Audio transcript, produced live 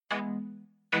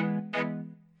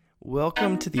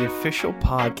Welcome to the official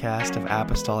podcast of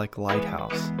Apostolic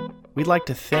Lighthouse. We'd like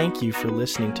to thank you for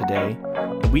listening today,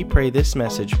 and we pray this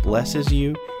message blesses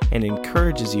you and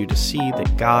encourages you to see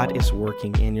that God is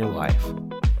working in your life.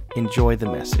 Enjoy the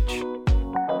message.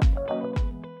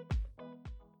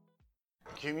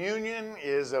 Communion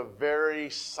is a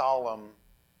very solemn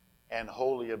and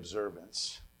holy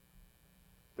observance.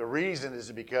 The reason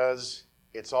is because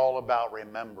it's all about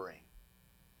remembering.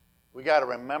 We got to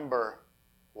remember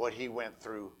what He went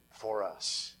through for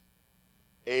us.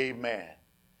 Amen.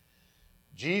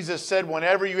 Jesus said,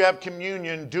 whenever you have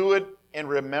communion, do it in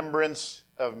remembrance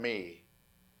of me.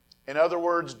 In other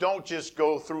words, don't just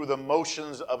go through the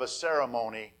motions of a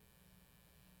ceremony,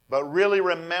 but really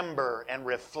remember and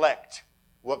reflect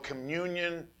what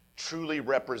communion truly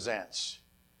represents.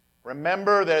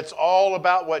 Remember that it's all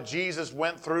about what Jesus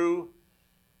went through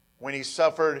when He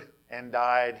suffered and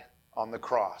died on the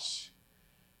cross.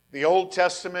 The Old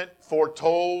Testament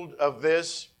foretold of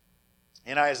this.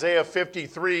 In Isaiah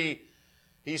 53,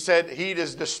 he said, He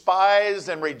is despised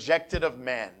and rejected of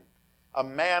men, a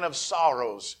man of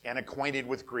sorrows and acquainted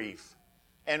with grief.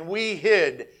 And we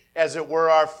hid, as it were,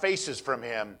 our faces from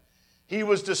Him. He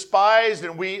was despised,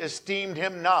 and we esteemed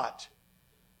Him not.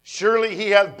 Surely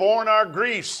He hath borne our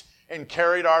griefs and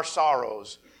carried our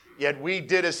sorrows. Yet we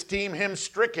did esteem Him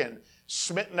stricken,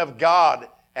 smitten of God,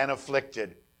 and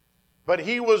afflicted. But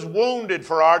He was wounded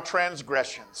for our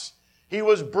transgressions. He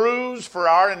was bruised for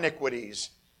our iniquities.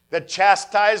 The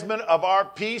chastisement of our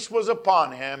peace was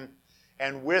upon Him,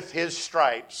 and with His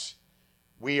stripes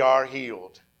we are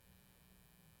healed.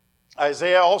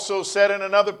 Isaiah also said in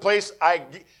another place,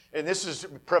 and this is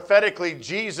prophetically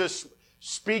Jesus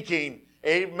speaking,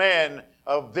 amen,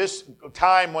 of this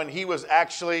time when He was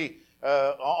actually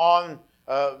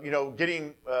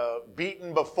getting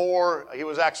beaten before He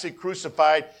was actually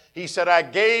crucified. He said, I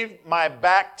gave my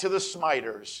back to the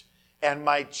smiters, and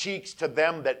my cheeks to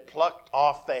them that plucked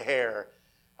off the hair.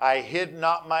 I hid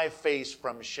not my face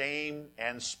from shame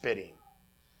and spitting.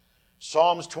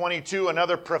 Psalms 22,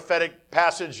 another prophetic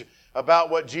passage about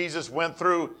what Jesus went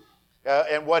through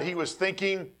and what He was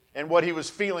thinking and what He was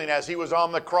feeling as He was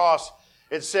on the cross.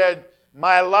 It said,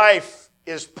 my life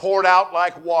is poured out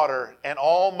like water, and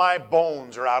all my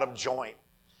bones are out of joint.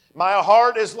 My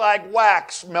heart is like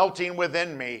wax melting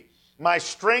within me. My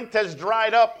strength has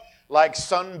dried up like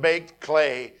sun-baked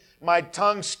clay. My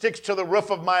tongue sticks to the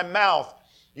roof of my mouth.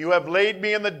 You have laid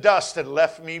me in the dust and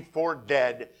left me for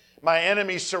dead. My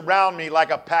enemies surround me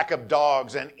like a pack of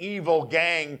dogs. An evil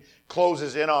gang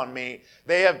closes in on me.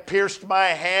 They have pierced my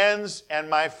hands and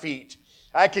my feet.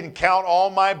 I can count all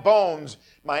my bones.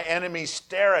 My enemies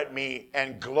stare at me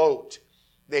and gloat.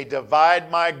 They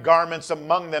divide my garments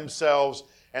among themselves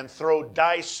and throw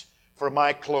dice for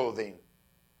my clothing.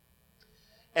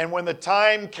 And when the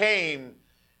time came,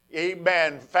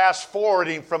 amen, fast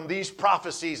forwarding from these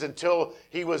prophecies until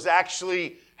He was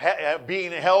actually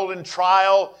being held in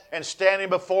trial and standing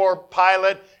before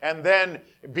Pilate and then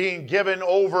being given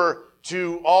over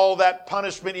to all that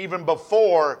punishment even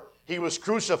before He was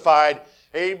crucified.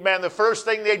 Amen. The first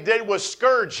thing they did was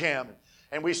scourge Him.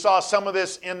 And we saw some of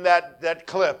this in that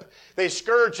clip. They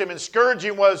scourged Him, and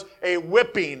scourging was a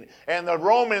whipping. And the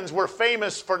Romans were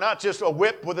famous for not just a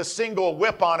whip with a single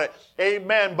whip on it.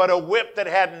 Amen. But a whip that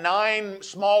had 9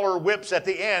 smaller whips at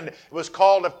the end. It was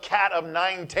called a cat of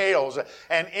 9 tails.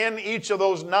 And in each of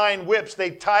those 9 whips,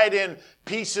 they tied in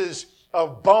pieces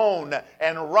of bone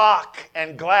and rock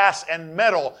and glass and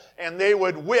metal, and they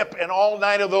would whip, and all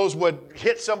 9 of those would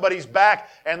hit somebody's back,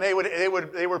 and they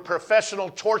were professional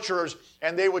torturers,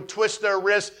 and they would twist their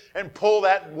wrists and pull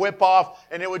that whip off,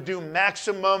 and it would do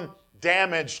maximum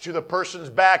damage to the person's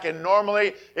back. And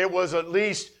normally it was at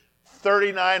least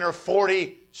 39 or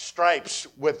 40 stripes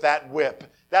with that whip.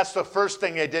 That's the first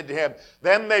thing they did to Him.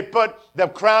 Then they put the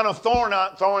crown of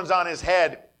thorns on His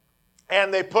head.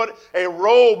 And they put a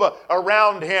robe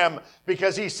around Him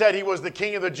because He said He was the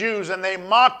King of the Jews. And they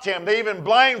mocked Him. They even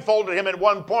blindfolded Him at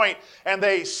one point. And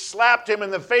they slapped Him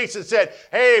in the face and said,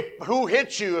 hey, who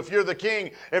hit you? If you're the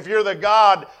King, if you're the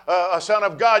God, a Son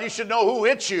of God, you should know who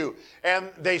hit you. And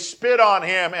they spit on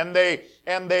Him and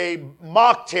they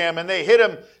mocked Him and they hit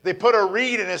Him. They put a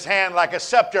reed in His hand like a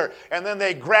scepter. And then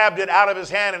they grabbed it out of His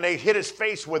hand and they hit His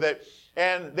face with it.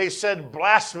 And they said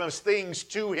blasphemous things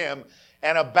to Him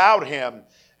and about Him.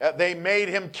 They made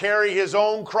Him carry His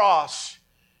own cross,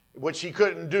 which He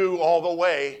couldn't do all the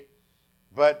way,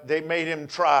 but they made Him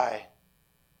try.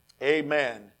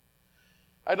 Amen.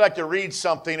 I'd like to read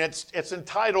something. It's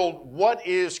entitled, What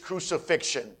is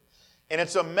Crucifixion? And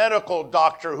it's a medical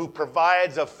doctor who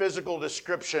provides a physical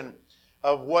description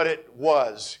of what it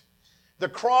was. The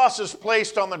cross is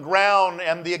placed on the ground,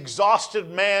 and the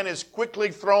exhausted man is quickly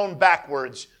thrown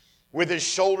backwards with his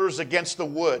shoulders against the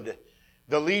wood.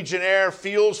 The legionnaire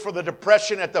feels for the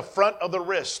depression at the front of the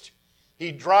wrist.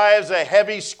 He drives a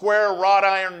heavy square wrought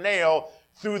iron nail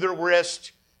through the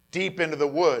wrist deep into the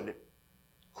wood.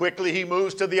 Quickly he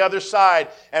moves to the other side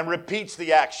and repeats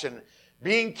the action,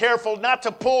 being careful not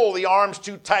to pull the arms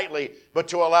too tightly, but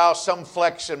to allow some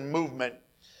flex and movement.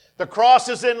 The cross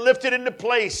is then lifted into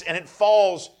place, and it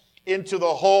falls into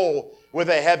the hole with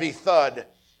a heavy thud.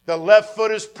 The left foot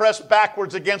is pressed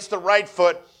backwards against the right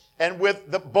foot, and with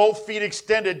both feet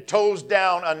extended, toes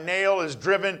down, a nail is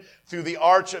driven through the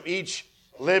arch of each,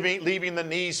 leaving the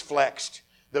knees flexed.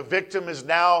 The victim is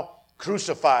now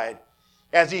crucified.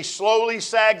 As he slowly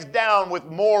sags down with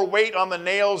more weight on the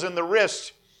nails in the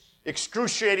wrists,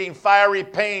 excruciating fiery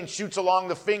pain shoots along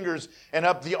the fingers and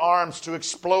up the arms to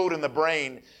explode in the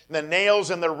brain. The nails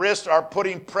in the wrist are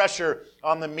putting pressure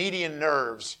on the median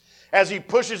nerves. As he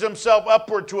pushes himself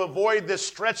upward to avoid this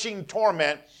stretching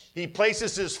torment, he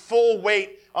places his full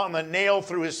weight on the nail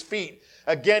through his feet.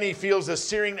 Again, he feels the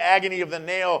searing agony of the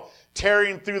nail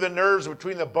tearing through the nerves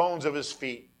between the bones of his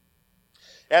feet.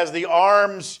 As the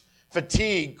arms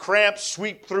fatigue, cramps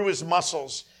sweep through his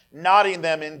muscles, knotting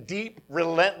them in deep,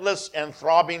 relentless, and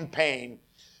throbbing pain.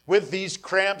 With these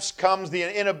cramps comes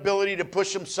the inability to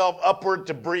push himself upward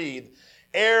to breathe.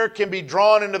 Air can be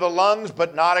drawn into the lungs,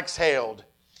 but not exhaled.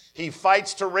 He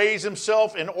fights to raise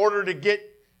himself in order to get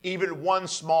even one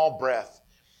small breath.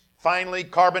 Finally,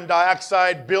 carbon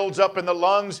dioxide builds up in the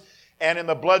lungs and in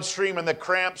the bloodstream, and the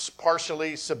cramps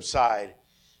partially subside.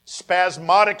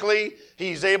 Spasmodically,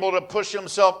 he's able to push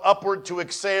himself upward to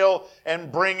exhale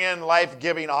and bring in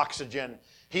life-giving oxygen.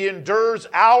 He endures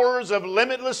hours of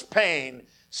limitless pain,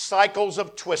 cycles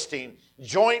of twisting,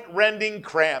 joint-rending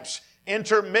cramps,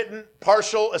 intermittent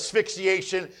partial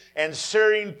asphyxiation, and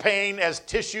searing pain as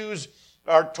tissues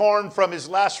are torn from his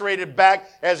lacerated back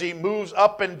as he moves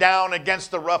up and down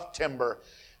against the rough timber.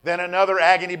 Then another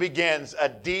agony begins, a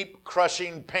deep,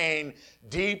 crushing pain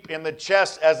deep in the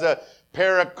chest as the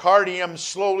pericardium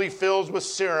slowly fills with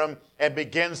serum and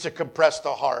begins to compress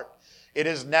the heart. It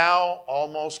is now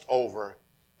almost over.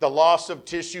 The loss of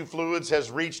tissue fluids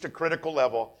has reached a critical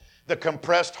level. The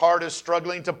compressed heart is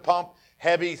struggling to pump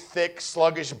heavy, thick,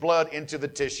 sluggish blood into the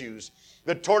tissues.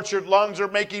 The tortured lungs are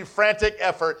making frantic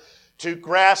effort to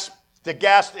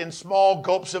gasp in small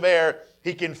gulps of air.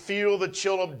 He can feel the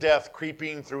chill of death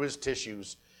creeping through his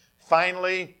tissues.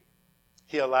 Finally,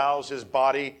 he allows his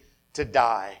body to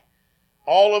die.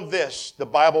 All of this, the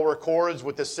Bible records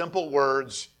with the simple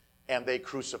words, and they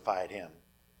crucified him.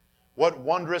 What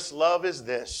wondrous love is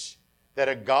this, that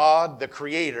a God, the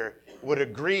Creator, would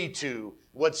agree to,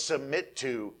 would submit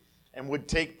to, and would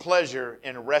take pleasure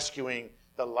in rescuing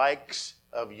the likes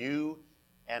of you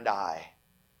and I.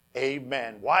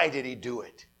 Amen. Why did he do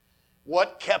it?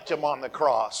 What kept him on the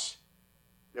cross?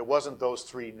 It wasn't those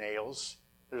 3 nails.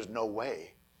 There's no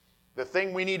way. The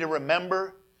thing we need to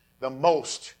remember the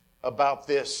most about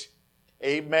this,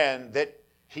 amen, that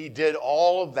he did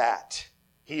all of that.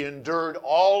 He endured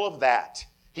all of that.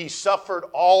 He suffered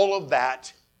all of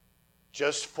that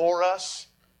just for us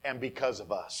and because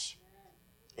of us.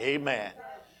 Amen.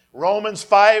 Romans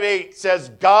 5:8 says,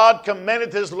 God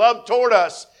commendeth his love toward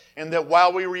us, and that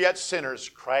while we were yet sinners,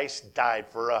 Christ died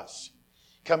for us.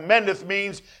 Commendeth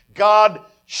means God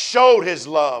showed his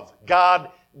love.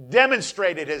 God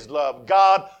demonstrated his love.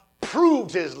 God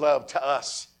proved his love to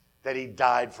us, that he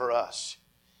died for us.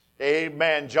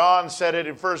 Amen. John said it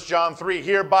in 1 John 3,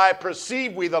 hereby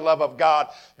perceive we the love of God,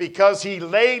 because he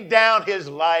laid down his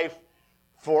life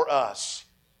for us.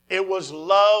 It was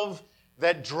love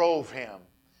that drove him.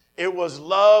 It was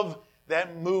love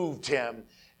that moved him.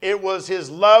 It was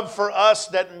his love for us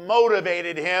that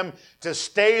motivated him to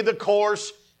stay the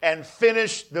course and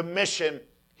finish the mission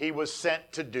he was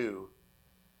sent to do.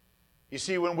 You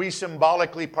see, when we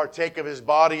symbolically partake of his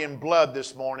body and blood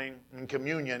this morning in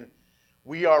communion,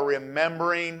 we are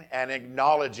remembering and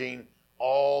acknowledging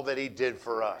all that he did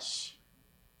for us.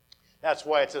 That's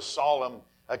why it's a solemn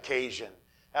occasion.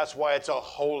 That's why it's a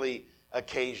holy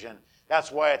occasion.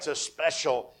 That's why it's a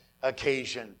special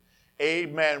occasion.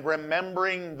 Amen.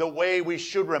 Remembering the way we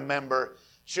should remember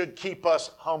should keep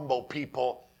us humble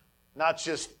people, not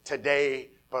just today,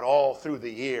 but all through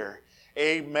the year.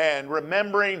 Amen.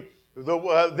 Remembering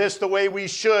this the way we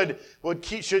should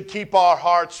keep our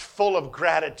hearts full of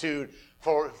gratitude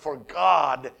for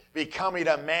God becoming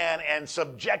a man and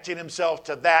subjecting himself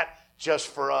to that just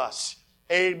for us.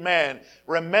 Amen.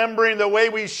 Remembering the way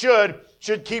we should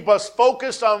keep us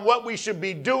focused on what we should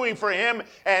be doing for him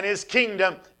and his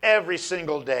kingdom every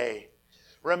single day.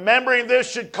 Remembering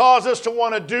this should cause us to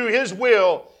want to do His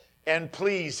will and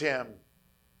please Him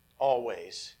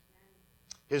always.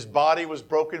 His body was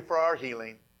broken for our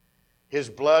healing. His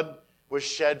blood was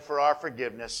shed for our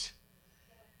forgiveness.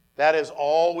 That is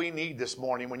all we need this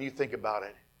morning when you think about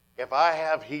it. If I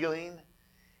have healing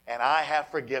and I have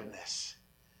forgiveness,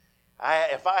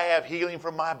 if I have healing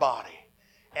for my body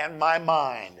and my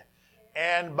mind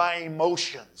and my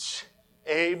emotions,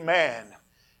 amen,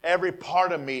 every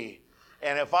part of me,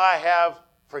 and if I have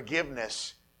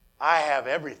forgiveness, I have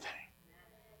everything.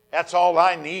 That's all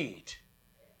I need.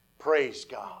 Praise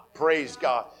God. Praise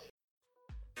God.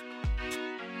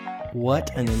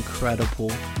 What an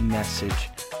incredible message.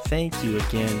 Thank you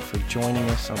again for joining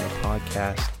us on the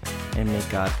podcast, and may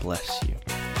God bless you.